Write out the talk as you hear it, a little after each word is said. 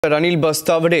Anil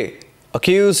Bastawade,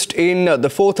 accused in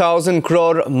the 4,000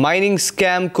 crore mining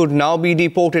scam, could now be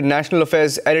deported. National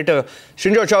Affairs editor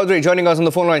Srinjoy Chowdhury joining us on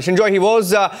the phone line. Srinjoy, he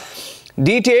was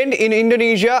detained in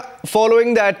Indonesia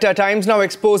following that Times Now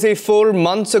expose 4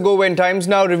 months ago, when Times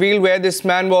Now revealed where this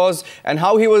man was and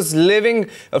how he was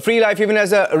living a free life, even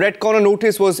as a red corner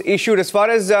notice was issued. As far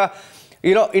as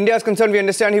India is concerned, we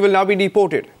understand he will now be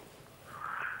deported.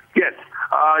 Yes,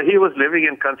 he was living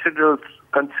in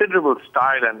considerable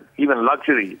style and even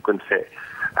luxury, you can say.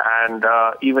 And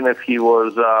even if he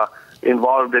was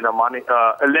involved in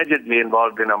allegedly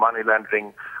involved in a money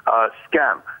laundering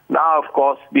scam. Now, of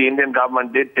course, the Indian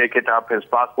government did take it up. His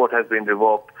passport has been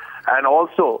revoked. And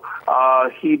also,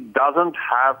 he doesn't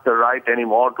have the right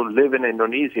anymore to live in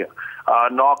Indonesia,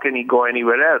 nor can he go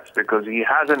anywhere else because he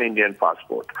has an Indian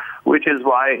passport, which is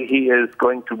why he is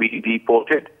going to be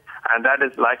deported. And that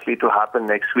is likely to happen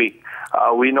next week.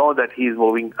 We know that he's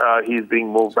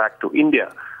being moved back to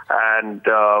India. And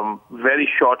very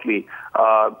shortly,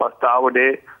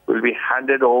 Bastawade will be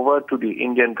handed over to the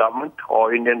Indian government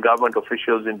or Indian government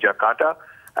officials in Jakarta.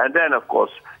 And then, of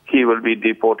course, he will be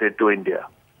deported to India.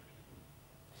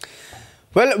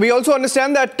 Well, we also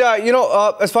understand that,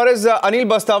 as far as Anil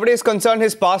Bastawade is concerned,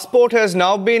 his passport has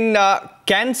now been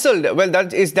cancelled. Well,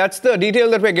 that's the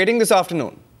detail that we're getting this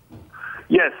afternoon.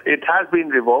 Yes, it has been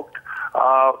revoked.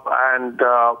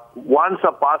 Once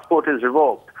a passport is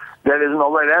revoked, there is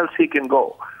nowhere else he can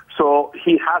go. So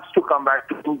he has to come back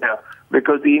to India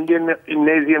because the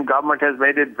Indonesian government has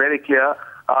made it very clear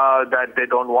that they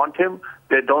don't want him.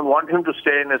 They don't want him to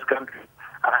stay in his country.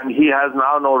 And he has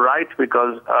now no right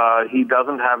because he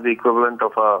doesn't have the equivalent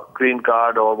of a green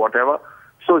card or whatever.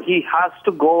 So he has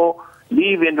to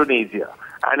leave Indonesia.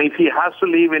 And if he has to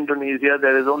leave Indonesia,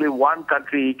 there is only one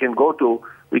country he can go to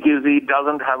because he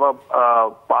doesn't have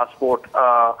a passport,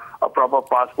 a proper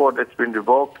passport that's been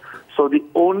revoked. So the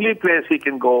only place he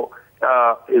can go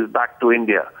is back to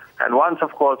India. And once,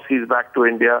 of course, he's back to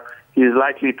India, he is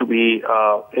likely to be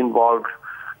involved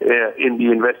in the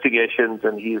investigations,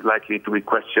 and he is likely to be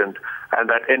questioned. And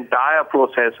that entire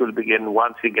process will begin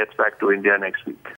once he gets back to India next week.